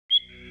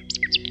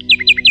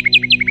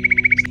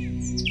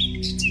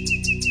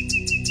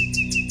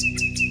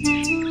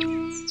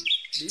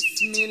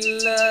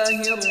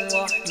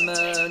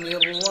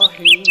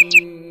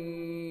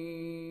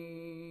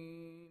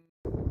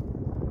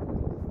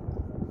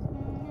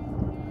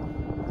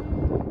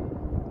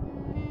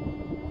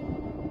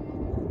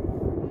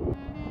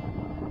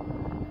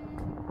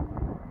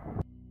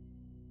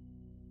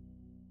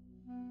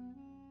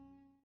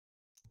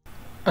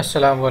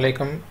Assalamu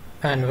alaikum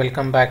and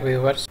welcome back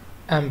viewers.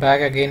 I'm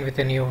back again with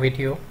a new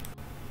video.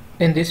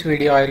 In this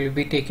video I will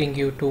be taking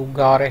you to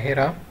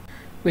Ghar-e-Hira,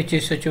 which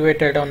is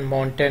situated on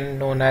mountain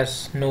known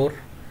as Noor,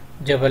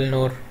 JABAL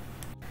NOOR.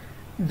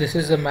 This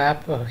is the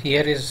map.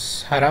 Here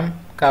is Haram,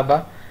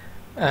 Kaaba,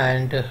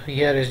 and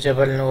here is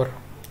JABAL NOOR.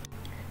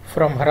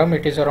 From Haram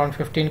it is around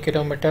 15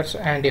 kilometers,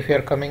 and if you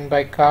are coming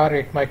by car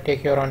it might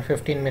take you around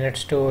 15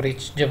 minutes to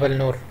reach JABAL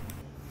NOOR.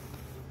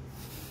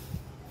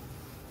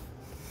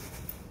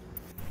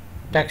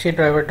 Taxi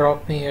driver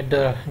dropped me at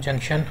the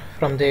junction.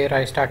 From there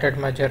I started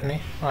my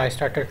journey. I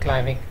started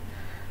climbing.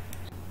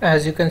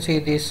 As you can see,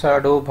 these are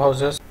adobe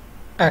houses.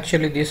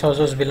 Actually these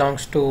houses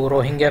belongs to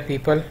Rohingya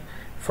people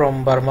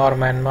from Burma or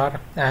Myanmar,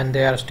 and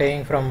they are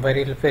staying from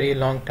very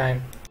long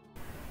time.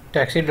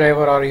 Taxi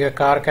driver or your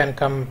car can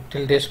come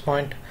till this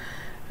point.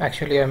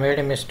 Actually I made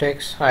a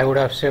mistake. I would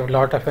have saved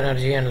lot of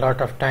energy and lot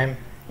of time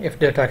if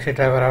the taxi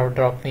driver had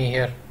dropped me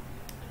here.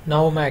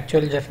 Now my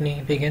actual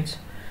journey begins.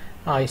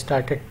 I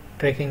started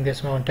trekking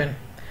this mountain.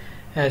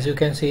 As you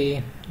can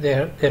see,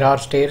 there are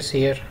stairs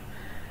here.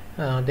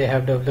 They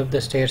have developed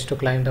the stairs to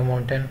climb the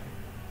mountain,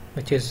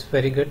 which is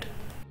very good.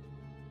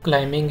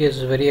 Climbing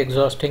is very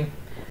exhausting.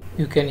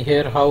 You can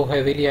hear how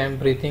heavily I am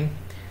breathing,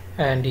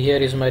 and here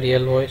is my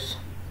real voice.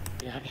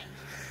 Yeah,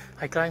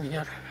 I climbed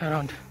here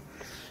around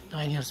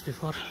 9 years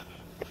before.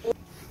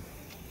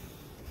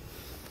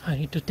 I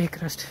need to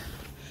take rest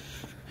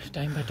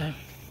time by time.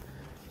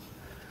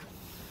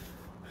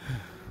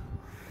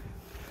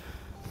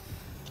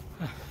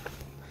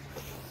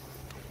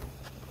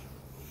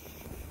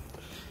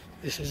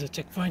 This is a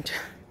checkpoint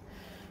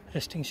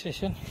resting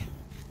station.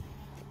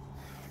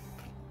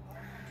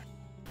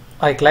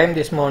 I climbed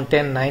this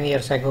mountain 9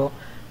 years ago,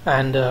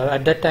 and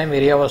at that time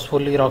area was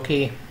fully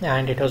rocky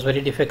and it was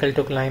very difficult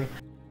to climb.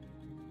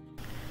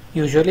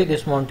 Usually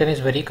this mountain is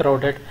very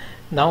crowded.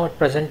 Now at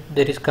present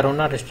there is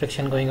corona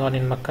restriction going on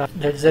in Mecca.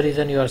 That's the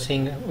reason you are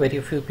seeing very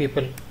few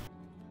people.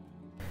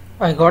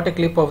 I got a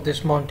clip of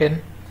this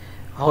mountain,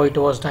 how it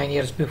was 9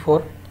 years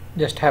before.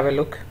 Just have a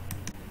look.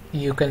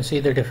 You can see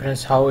the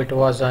difference how it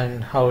was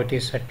and how it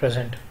is at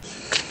present.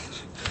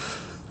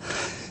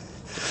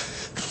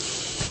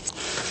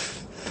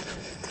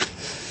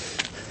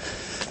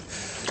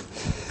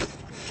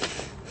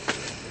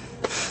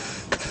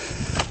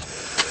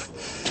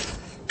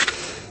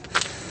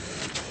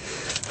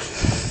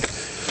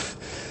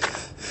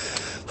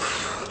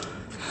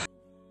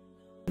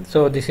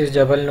 So this is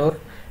JABAL NOOR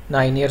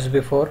 9 years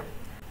before.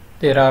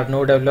 There are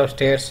no developed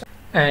stairs,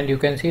 and you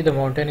can see the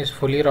mountain is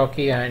fully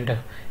rocky and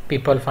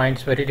people find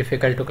it very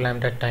difficult to climb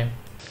that time.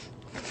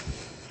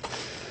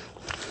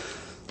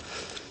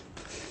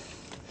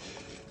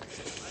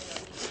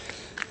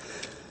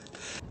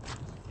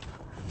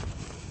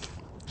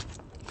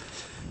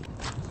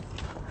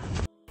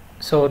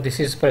 So this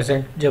is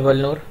present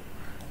JABAL NOOR.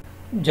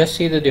 Just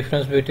see the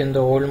difference between the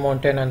old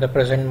mountain and the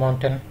present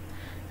mountain.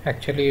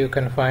 Actually you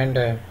can find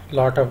a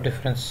lot of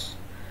difference.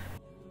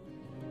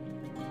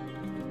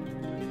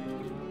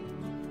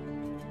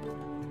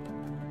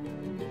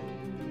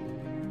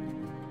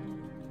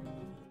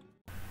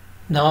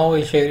 Now I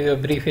will share you a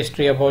brief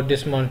history about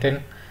this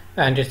mountain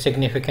and its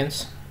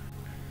significance.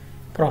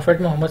 Prophet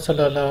Muhammad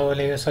sallallahu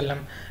alaihi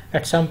wasallam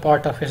at some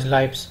part of his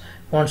lives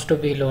wants to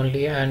be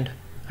lonely and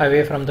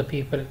away from the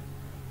people.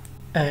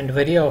 And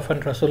very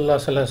often Rasulullah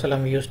sallallahu alaihi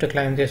wasallam used to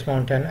climb this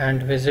mountain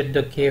and visit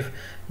the cave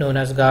known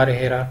as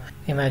Ghar-e-Hira.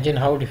 Imagine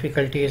how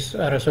difficulties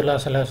Rasulullah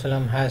sallallahu alaihi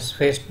wasallam has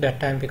faced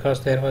that time,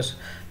 because there was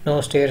no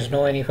stairs,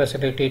 no any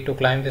facility to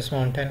climb this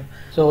mountain.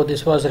 So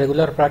this was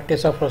regular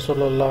practice of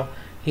Rasulullah.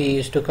 He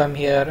used to come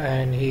here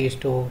and he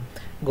used to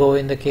go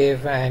in the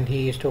cave and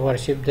he used to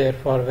worship there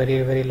for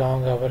very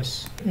long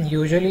hours.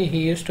 Usually he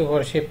used to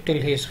worship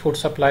till his food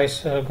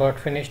supplies got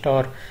finished,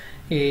 or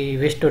he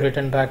wished to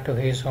return back to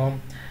his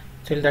home.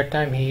 Till that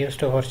time he used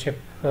to worship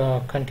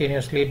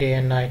continuously day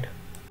and night.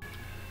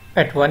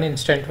 At one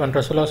instant when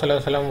Rasulullah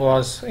sallallahu alaihi wasallam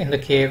was in the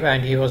cave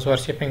and he was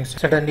worshipping,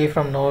 suddenly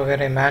from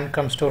nowhere a man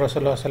comes to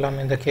Rasulullah sallallahu alaihi wasallam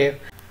in the cave.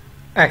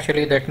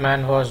 Actually that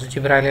man was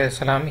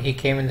Jibra'il. He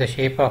came in the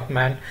shape of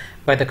man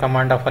by the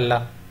command of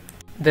Allah.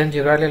 Then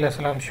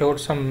Jibra'il showed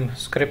some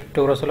script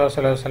to Rasulullah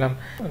sallallahu alaihi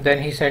wasallam.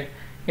 Then he said,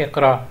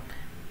 Iqra.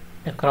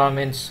 Iqra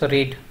means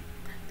read.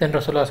 Then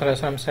Rasulullah sallallahu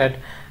alaihi wasallam said,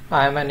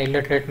 I am an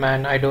illiterate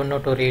man, I don't know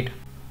to read.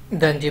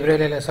 Then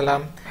Jibra'il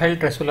held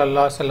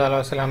Rasulullah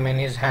sallallahu alaihi wasallam in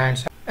his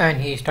hands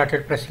and he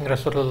started pressing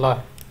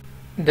Rasulullah.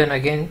 Then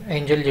again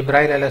angel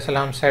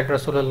Jibra'il said,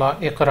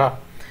 Rasulullah Iqra.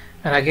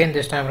 And again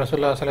this time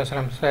Rasulullah sallallahu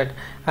alaihi wasallam said,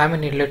 I am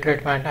an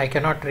illiterate man, I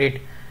cannot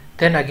read.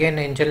 Then again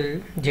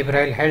angel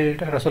Jibra'il held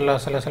Rasulullah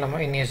sallallahu alaihi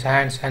wasallam in his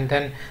hands and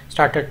then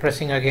started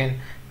pressing again.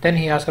 Then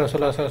he asked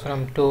Rasulullah sallallahu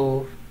alaihi wasallam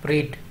to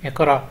read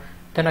Iqra.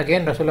 Then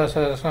again Rasulullah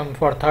sallallahu alaihi wasallam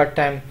for third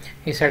time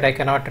he said, I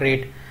cannot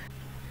read.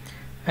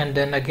 And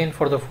then again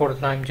for the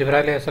fourth time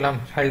Jibra'il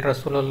held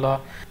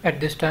Rasulullah. At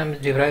this time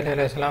Jibra'il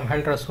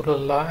held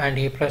Rasulullah and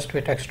he pressed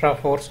with extra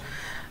force.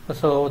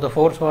 So the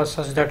force was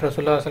such that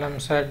Rasulullah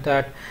said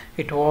that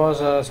it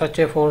was such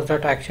a force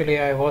that actually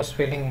I was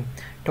feeling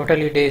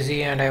totally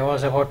dizzy, and I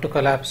was about to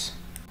collapse.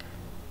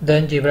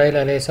 Then Jibra'il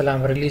alayhi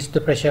salam released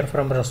the pressure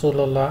from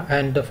Rasulullah,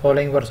 and the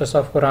following verses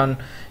of Quran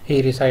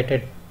he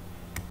recited.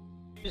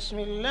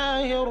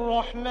 Bismillahir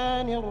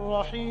Rahmanir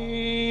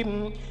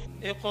Rahim.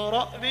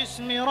 اقرأ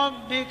باسم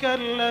ربك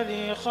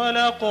الذي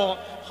خلق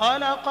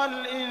خلق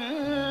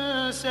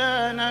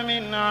الإنسان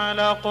من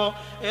علق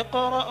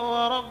اقرأ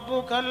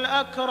وربك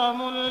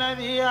الأكرم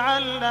الذي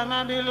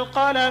علم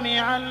بالقلم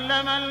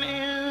علم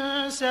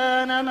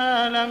الإنسان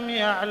ما لم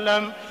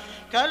يعلم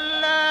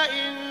كلا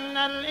إن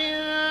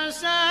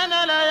الإنسان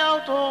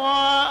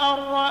ليطغى أن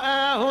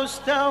رآه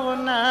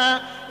استغنى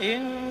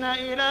إن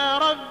إلى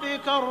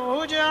ربك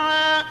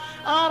الرجعى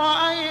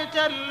أرأيت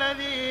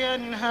الذي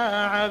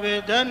ينهى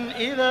عبدا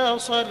إذا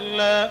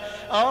صلى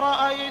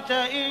أرأيت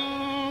إن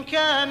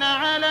كان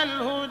على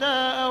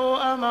الهدى أو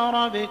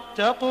أمر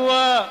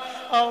بالتقوى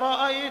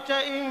أرأيت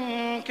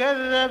إن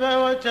كذب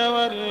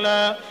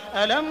وتولى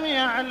ألم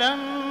يعلم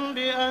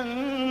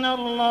بأن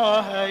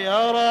الله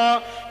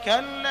يرى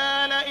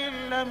كلا لئن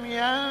لم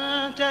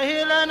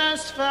ينته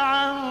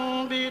لنسفعا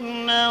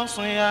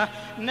بالناصية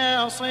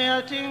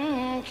ناصية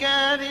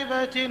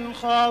كاذبة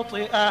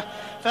خاطئة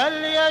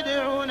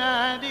فليدع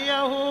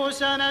ناديه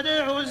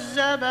سندع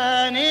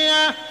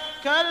الزبانية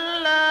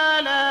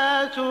كلا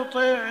لا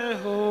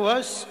تطعه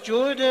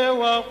واسجد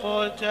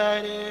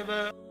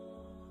واقترب.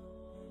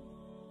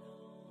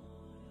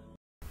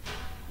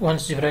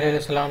 Once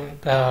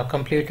Jibra'il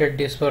completed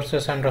these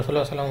verses and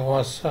Rasulullah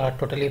was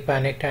totally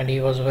panicked and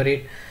he was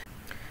worried,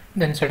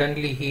 then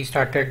suddenly he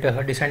started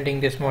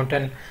descending this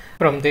mountain.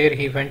 From there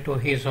he went to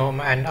his home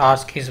and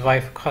asked his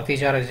wife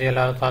Khadija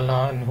radiallahu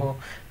ta'ala anhu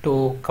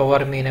to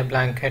cover me in a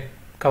blanket.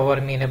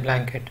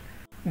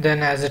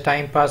 Then as the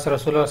time passed,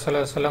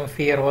 Rasulullah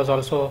fear was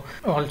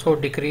also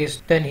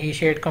decreased. Then he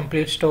shared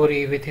complete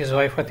story with his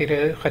wife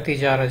Khadija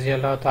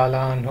radiallahu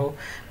ta'ala anhu.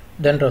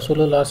 Then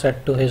Rasulullah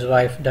said to his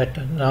wife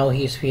that now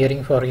he is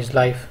fearing for his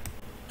life.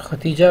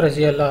 Khadija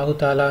radiallahu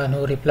ta'ala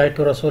anhu replied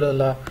to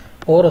Rasulullah,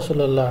 O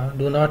Rasulullah,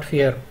 do not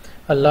fear.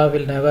 Allah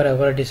will never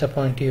ever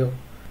disappoint you.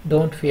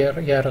 Don't fear,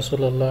 Ya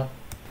Rasulullah.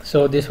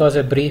 So this was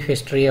a brief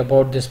history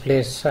about this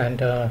place and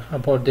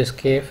about this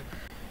cave.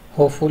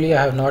 Hopefully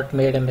I have not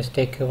made a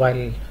mistake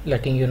while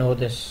letting you know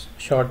this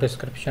short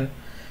description.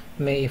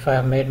 If I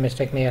have made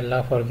mistake, may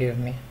Allah forgive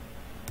me.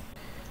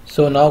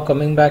 So now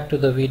coming back to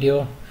the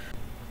video.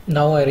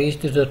 Now I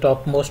reached the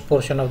topmost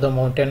portion of the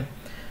mountain.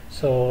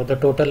 So the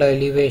total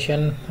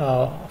elevation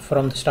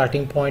from the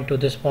starting point to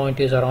this point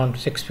is around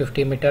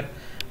 650 meters,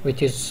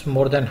 which is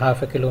more than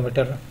half a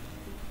kilometer.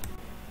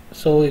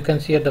 So you can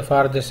see at the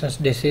far distance,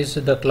 this is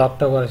the clock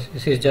tower.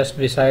 This is just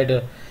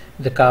beside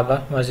the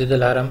Kaaba, Masjid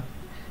al-Haram,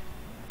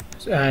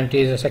 and it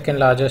is the second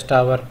largest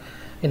tower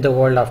in the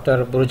world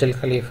after Burj Al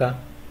Khalifa.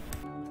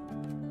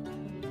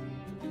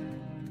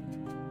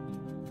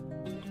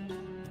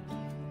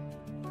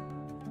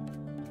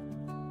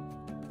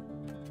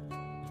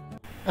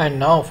 And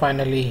now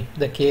finally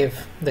the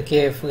cave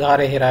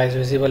Ghar-e-Hira is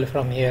visible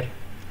from here.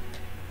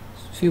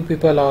 Few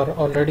people are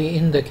already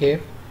in the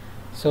cave,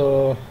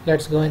 so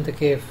let's go in the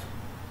cave.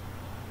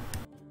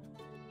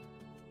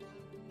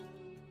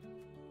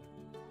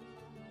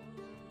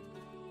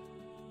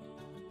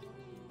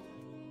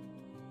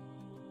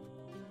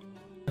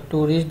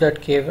 To reach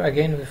that cave,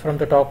 again from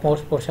the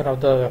topmost portion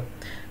of the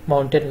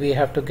mountain, we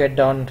have to get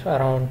down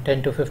around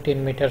 10 to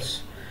 15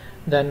 meters.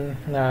 Then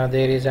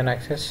there is an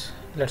access.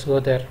 Let's go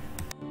there.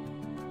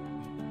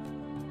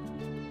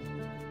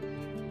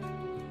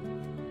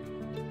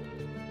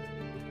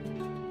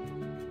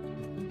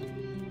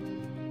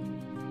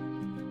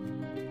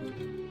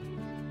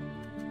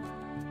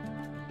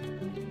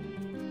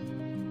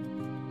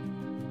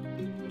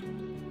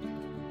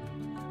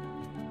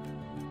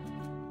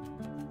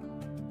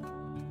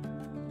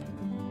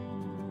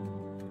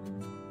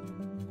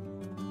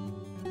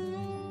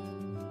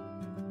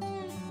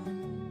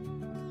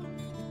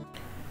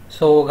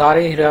 So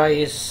Ghar-e-Hira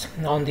is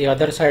on the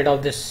other side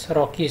of this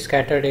rocky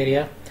scattered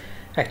area.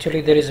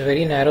 Actually there is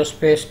very narrow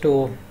space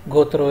to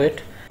go through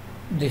it.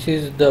 This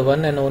is the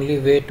one and only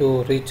way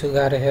to reach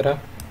Ghar-e-Hira.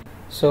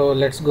 So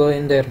let's go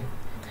in there.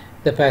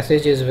 The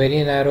passage is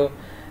very narrow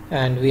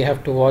and we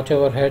have to watch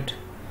our head,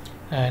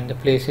 and the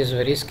place is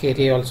very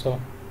scary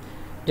also.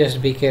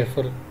 Just be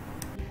careful.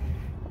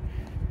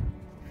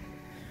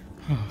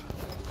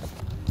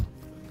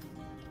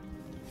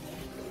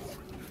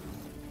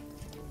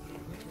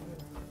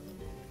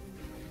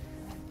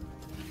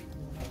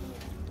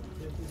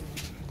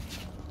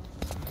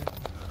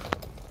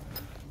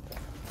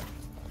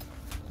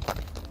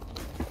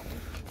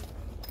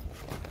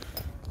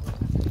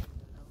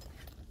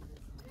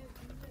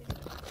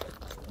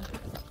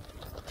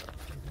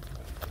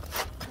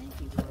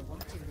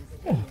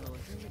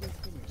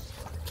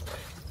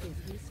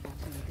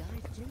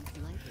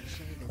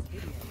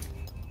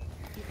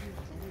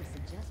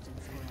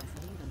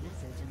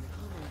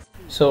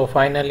 So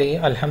finally,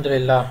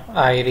 Alhamdulillah,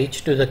 I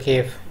reached to the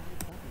cave,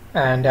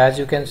 and as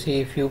you can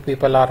see, few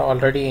people are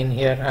already in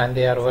here and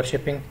they are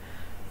worshipping.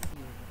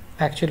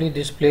 Actually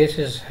this place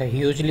is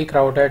hugely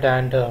crowded,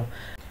 and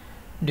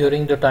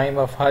During the time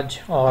of Hajj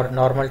or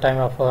normal time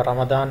of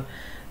Ramadan,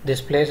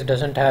 this place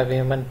doesn't have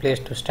even place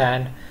to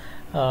stand.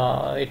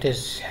 It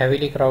is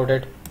heavily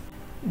crowded.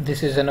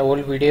 This is an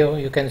old video.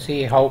 You can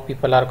see how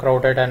people are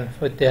crowded and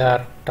they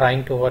are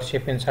trying to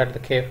worship inside the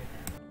cave.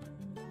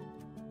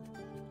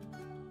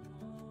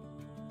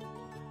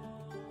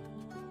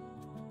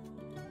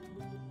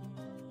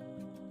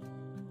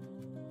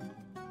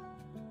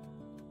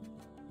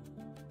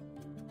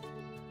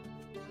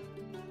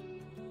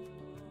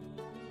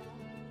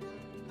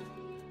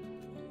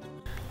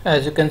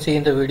 As you can see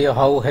in the video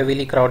how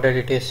heavily crowded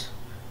it is.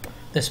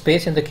 The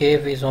space in the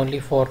cave is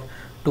only for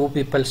 2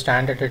 people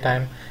stand at a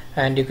time,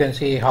 and you can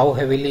see how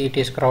heavily it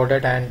is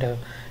crowded, and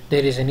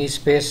there is any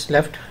space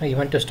left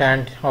even to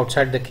stand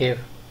outside the cave.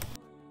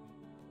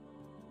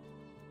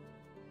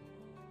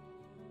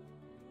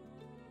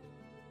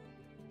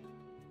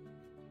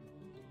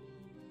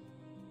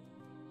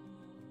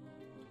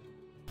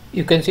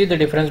 You can see the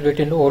difference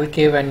between old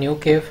cave and new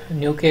cave.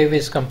 New cave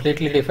is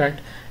completely different.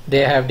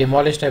 They have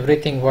demolished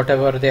everything,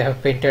 whatever they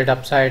have painted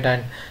upside,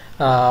 and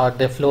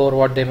the floor,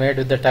 what they made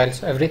with the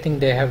tiles, everything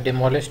they have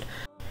demolished.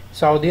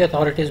 Saudi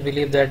authorities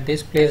believe that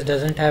this place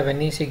doesn't have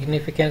any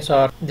significance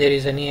or there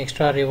is any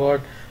extra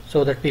reward,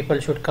 so that people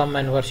should come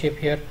and worship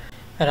here.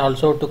 And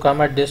also, to come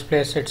at this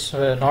place, it's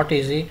not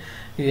easy.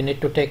 You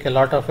need to take a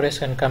lot of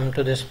risk and come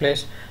to this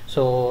place,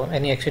 so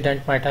any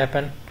accident might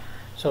happen.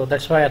 So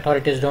that's why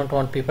authorities don't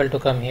want people to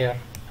come here.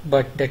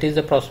 But that is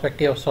the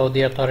perspective of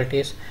Saudi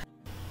authorities.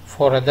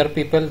 For other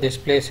people, this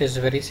place is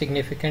very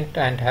significant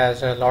and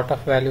has a lot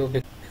of value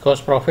because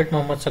Prophet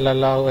Muhammad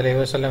sallallahu alaihi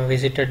wasallam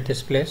visited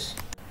this place.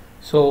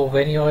 So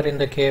when you are in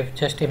the cave,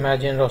 just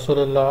imagine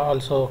Rasulullah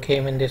also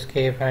came in this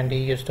cave and he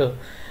used to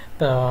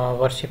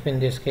worship in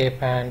this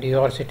cave, and you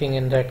are sitting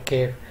in that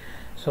cave.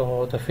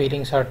 So the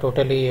feelings are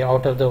totally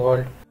out of the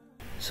world.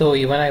 So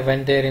even I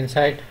went there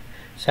inside,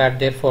 sat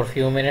there for a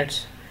few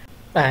minutes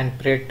and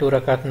prayed 2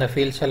 rakat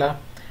nafil salah.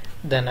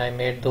 Then I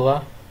made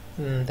dua,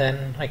 and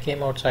then I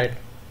came outside.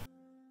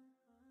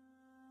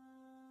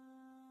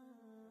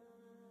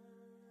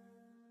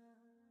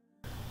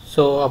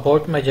 So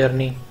about my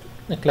journey,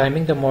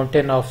 climbing the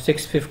mountain of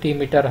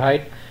 650-meter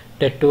height,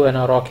 that too in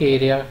a rocky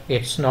area,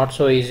 it's not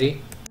so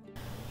easy.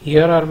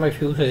 Here are my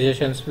few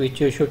suggestions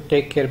which you should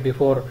take care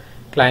before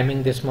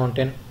climbing this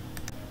mountain.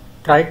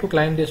 Try to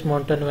climb this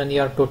mountain when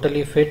you are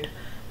totally fit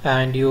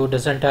and you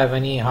doesn't have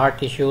any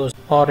heart issues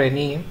or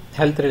any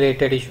health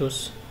related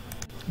issues.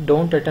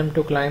 Don't attempt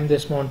to climb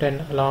this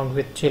mountain along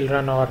with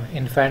children or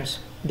infants.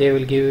 They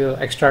will give you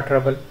extra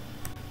trouble.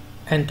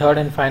 And third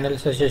and final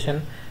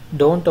suggestion,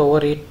 don't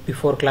overeat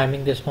before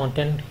climbing this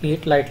mountain.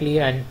 Eat lightly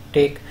and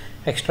take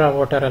extra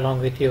water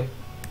along with you.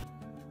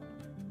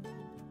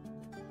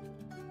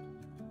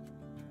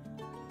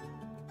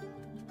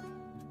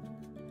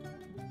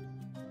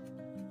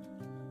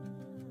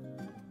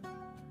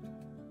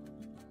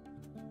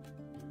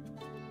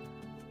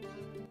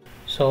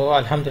 So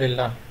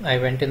Alhamdulillah, I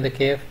went in the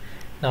cave.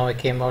 Now I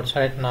came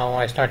outside. Now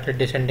I started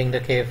descending the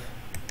cave.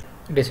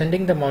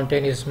 Descending the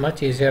mountain is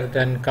much easier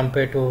than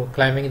compared to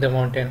climbing the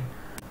mountain.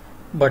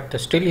 But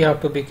still you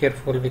have to be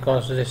careful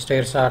because the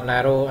stairs are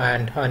narrow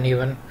and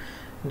uneven.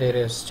 There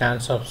is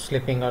chance of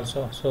slipping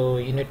also, so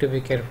you need to be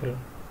careful.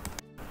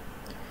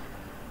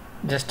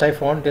 Just I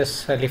found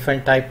this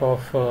elephant type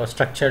of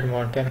structured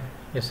mountain.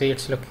 You see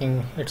it's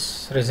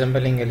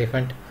resembling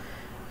elephant,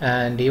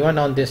 and even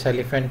on this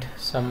elephant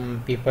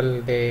some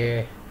people,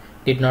 they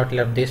did not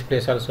left this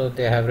place also.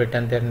 They have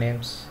written their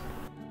names.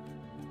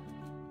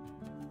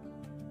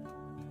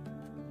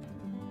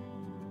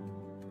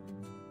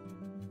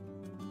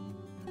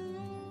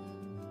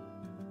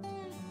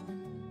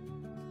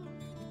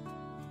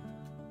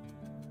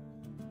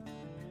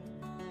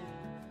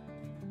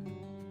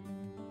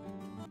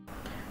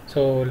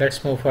 So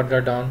let's move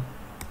further down.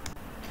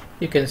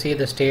 You can see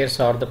the stairs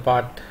or the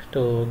path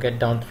to get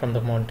down from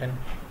the mountain.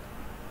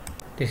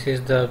 This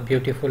is the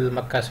beautiful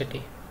Mecca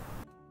city.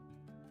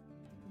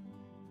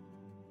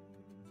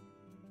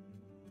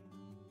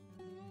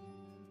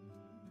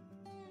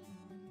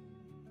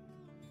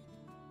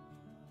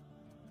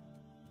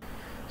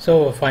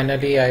 So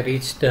finally I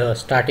reached the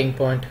starting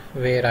point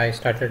where I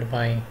started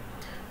my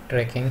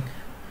trekking.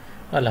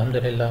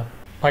 Alhamdulillah.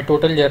 My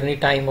total journey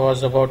time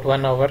was about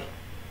 1 hour.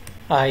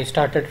 I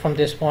started from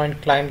this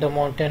point, climbed the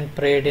mountain,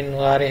 prayed in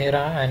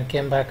Ghar-e-Hira and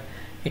came back.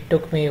 It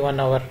took me 1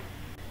 hour.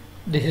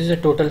 This is a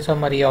total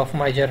summary of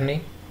my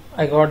journey.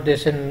 I got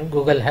this in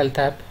Google Health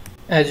app.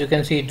 As you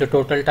can see, the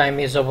total time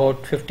is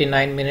about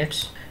 59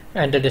 minutes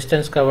and the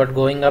distance covered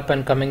going up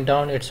and coming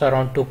down, it's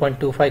around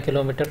 2.25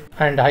 kilometer,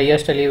 and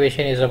highest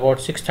elevation is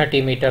about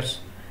 630 meters,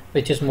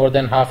 which is more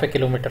than half a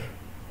kilometer.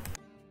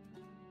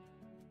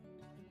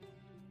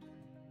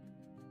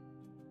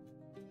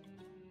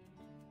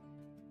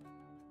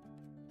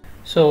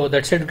 So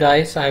that's it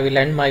guys, I will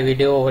end my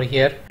video over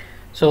here.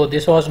 So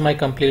this was my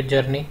complete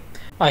journey.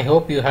 I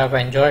hope you have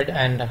enjoyed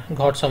and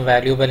got some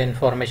valuable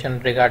information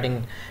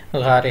regarding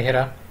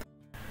Ghar-e-Hira.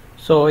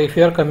 So if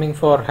you are coming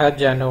for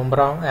Hajj and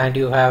Umrah and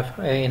you have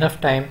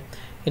enough time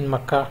in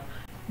Makkah,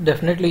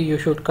 definitely you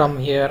should come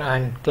here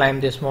and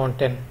climb this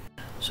mountain.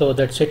 So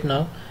that's it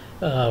now.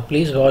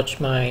 Please watch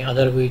my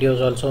other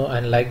videos also,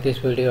 and like this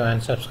video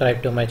and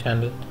subscribe to my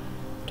channel.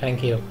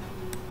 Thank you.